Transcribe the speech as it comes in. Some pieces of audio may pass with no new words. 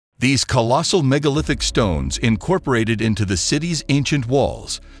These colossal megalithic stones incorporated into the city's ancient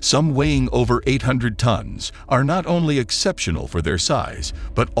walls, some weighing over 800 tons, are not only exceptional for their size,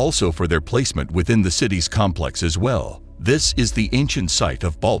 but also for their placement within the city's complex as well. This is the ancient site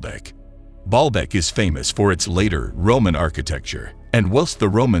of Baalbek. Baalbek is famous for its later Roman architecture, and whilst the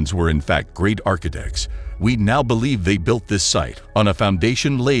Romans were in fact great architects, we now believe they built this site on a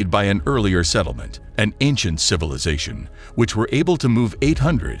foundation laid by an earlier settlement, an ancient civilization, which were able to move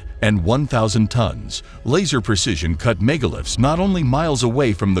 800 and 1,000 tons, laser precision cut megaliths not only miles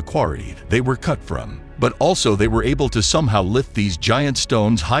away from the quarry they were cut from, but also they were able to somehow lift these giant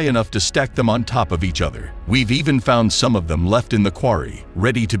stones high enough to stack them on top of each other. We've even found some of them left in the quarry,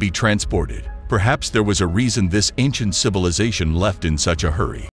 ready to be transported. Perhaps there was a reason this ancient civilization left in such a hurry.